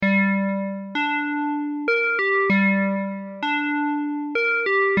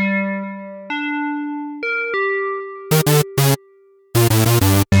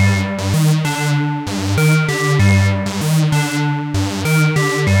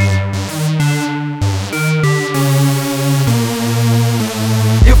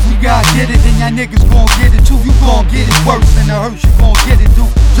My niggas gon' get it too, you gon' get it worse. And the hurt you gon' get it too.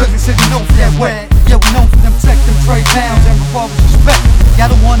 Jersey City knows that way. Yeah, we known for them tech, them trade pounds, and revolvers respect. Y'all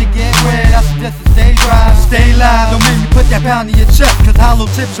don't wanna get red, I suggest to stay dry. Stay live, don't make me put that pound in your chest, cause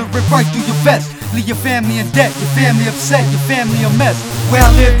hollow tips will rip right through your vest. Leave your family in debt, your family upset, your family a mess. Where I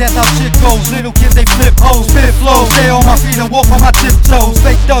live, that's how shit goes. Little kids, they flip hoes, spit flows. Stay on my feet and walk on my tiptoes.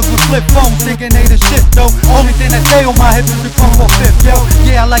 Fake thugs with flip phones, thinking they the shit though. Only thing that stay on my hips is the crumb or fifth, yo.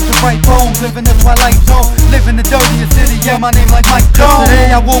 Yeah, I like to write poems, live in the twilight zone. Live in the dirtiest city, yeah, my name like Mike Jones.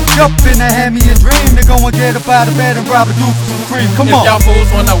 Today I woke up and I had me a dream to go and get up out of bed and rob a dude for some cream. Come on. If y'all fools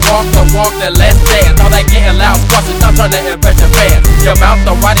wanna walk the walk, then let's dance. All that getting loud, squashing, I'm trying to impress your fans. Your mouth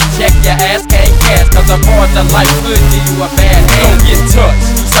to write a check, your ass can't cash. Cause the cards of life could do you a bad hand. Don't get touched,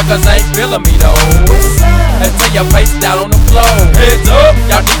 you suckers ain't feeling me though. Until your face down on the floor. Heads up,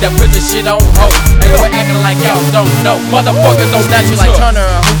 y'all need to put this shit on hold. And quit acting like y'all don't know. Motherfuckers don't let you like Turner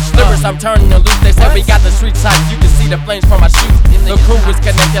and Hoops. Slippers, I'm turning them loose. They say we got the streets hot, you can see the flames from my shoes. The crew is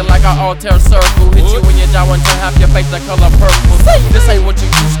connected like an altar circle. Hit you in your jaw until half your face the color purple. This ain't what you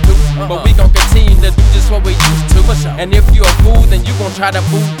used to, but we gon' continue to do just what we used to. And if you a fool, then you gon' try to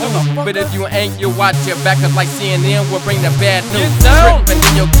boo too. But if you ain't, you watch your back, cause like CNN will bring the bad news. Trip and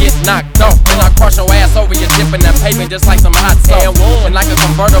then you'll get knocked off. Then I crush your ass over your dip in the pavement just like some hot sauce. And like a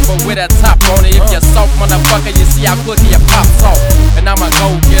convertible with a top on it. If you're soft, motherfucker, you see how quickly it pops off. And I'm a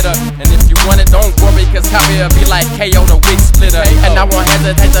go-getter, and if you want it, don't worry, cause copy will be like KO the wig splitter. And I won't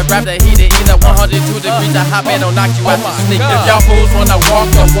hesitate to grab the heater, either 102 degrees or hot man, don't knock you out your sneak. If y'all fools wanna walk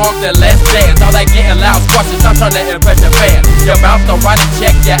the walk, then let's dance. All that getting loud, squashes, I'm trying to impress your fans. Your mouth to write a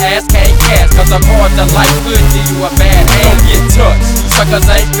check, your ass can't cash, cause the cards of life could do you a bad hand. Don't get touched, you suckers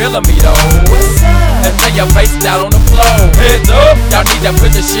ain't feeling me though. Until your face down on the floor. Heads up, y'all need to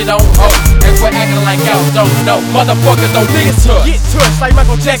put this shit on hold. And quit acting like y'all don't know. Motherfuckers don't get touched. Get touched like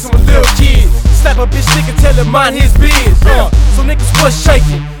Michael Jackson with little kids. Slap a bitch nigga, tell him mind his biz. So niggas was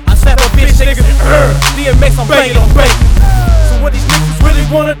shaking. I slap a bitch nigga, DMX, I'm banging on bacon. So what these niggas really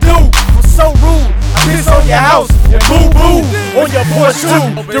wanna do? I'm so rude. I piss on your house and boo boo on your porch too.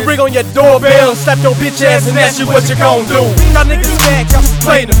 The ring on your doorbell, slap your bitch ass and ask you what you gon' do. Y'all niggas mad, y'all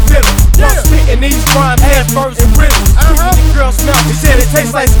playing the fiddle. I'm spitting these rhymes, half verse and riddles. The girl smell, she said it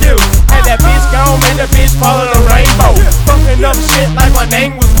tastes like Skittles. And that bitch gone, man, that bitch followed the rainbow. Fucking up shit like my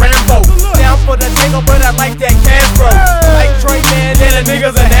name was Rambo. Down for the tango, but I like that cash bro. Like Trey, man, then a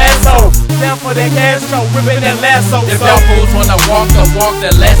nigga's an asshole. Down for that cash show, ripping that lasso. If y'all fools wanna walk the walk,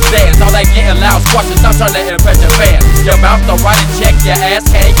 then let's dance. All that getting loud, squashing, I'm trying to impress your fans. Your mouth to write a check, your ass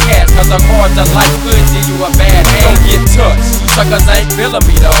can't cash, cause the cards of life could do you a bad hand. Don't get touched, you suckers ain't feeling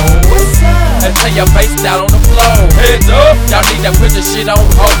me though. Until your face down on the floor. Heads up, y'all need to put this shit on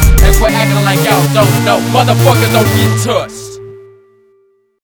hold. And quit acting like y'all don't know. Motherfuckers don't get touched.